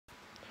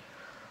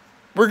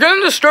We're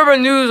getting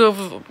disturbing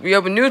news we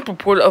have a news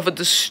report of a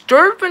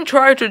disturbing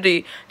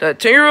tragedy that a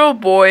 10-year-old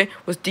boy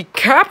was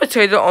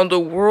decapitated on the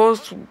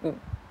world's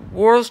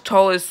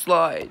tallest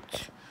slide.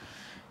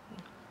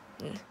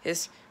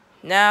 This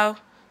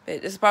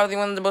is probably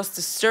one of the most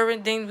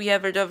disturbing things we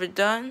have ever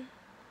done.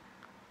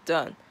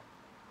 The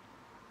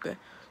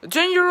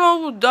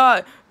 10-year-old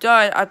died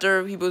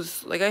after he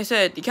was, like I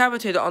said,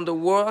 decapitated on the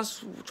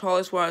world's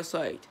tallest water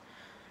slide.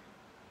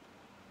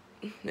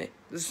 The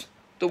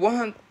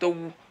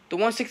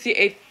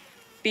 168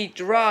 feet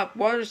drop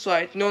water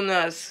slide, known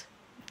as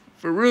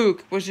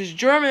Farouk, which is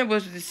German,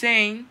 was the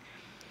same,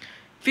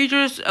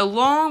 features a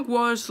long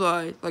water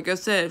slide, like I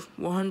said,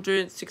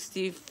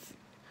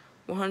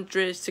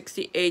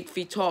 168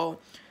 feet tall,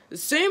 the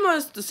same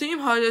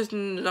height as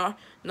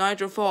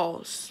Niagara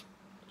Falls.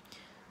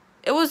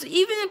 It was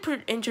even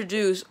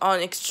introduced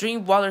on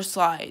extreme water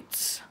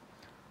slides.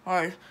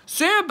 Alright,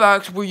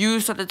 sandbags were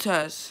used at the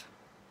test.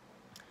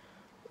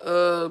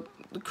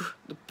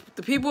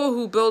 The people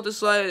who built the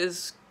slide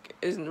is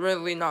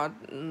really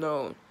not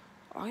known.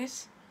 On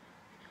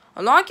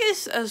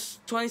August of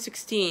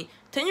 2016,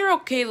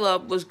 10-year-old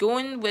Caleb was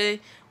going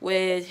with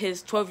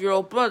his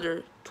 12-year-old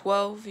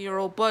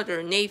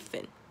brother,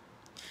 Nathan.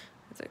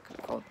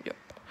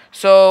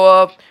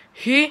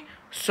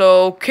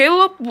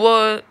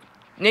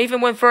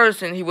 Nathan went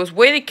first, and he was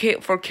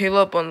waiting for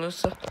Caleb on the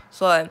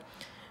slide.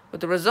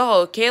 With the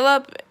result,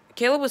 Caleb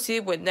was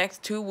seated with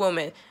next two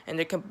women, and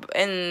their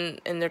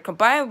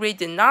combined weight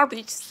did not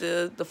reach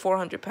the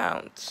 400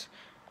 pounds.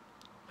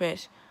 When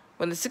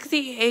the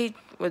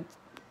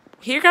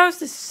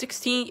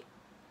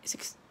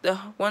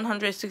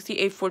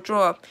 168-foot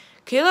drop,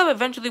 Caleb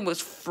eventually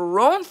was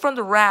thrown from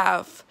the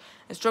raft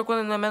and struck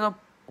within the metal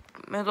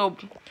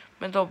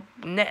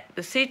net,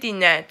 the safety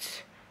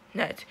net,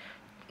 and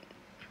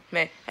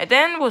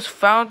then was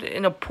found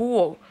in a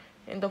pool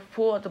at the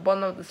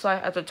bottom of the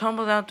slide after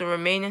tumbling down the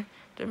remaining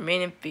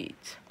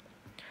feet.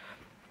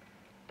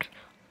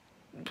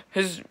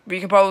 We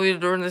can probably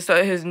learn this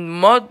that his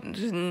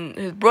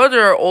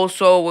brother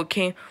also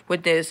came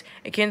with this.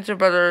 It came to the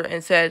brother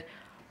and said,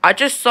 "I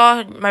just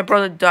saw my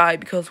brother die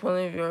because one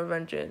of your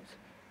vengeance."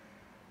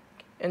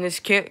 And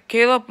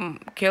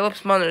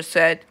Caleb's mother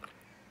said,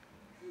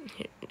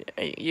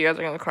 "You guys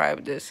are gonna cry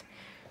with this.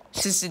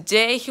 Since the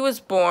day he was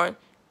born,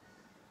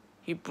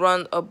 he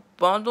brought a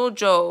bundle of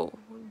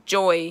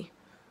joy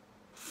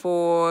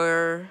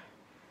for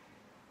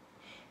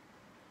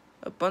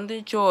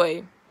abundant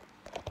joy."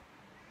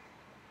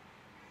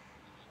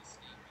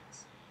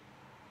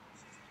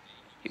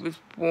 He was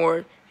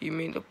born, he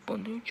made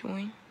abundant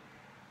joy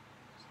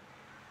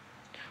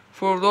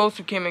for those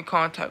who came in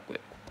contact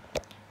with.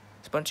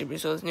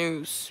 SpongeSeries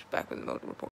News, back with another report.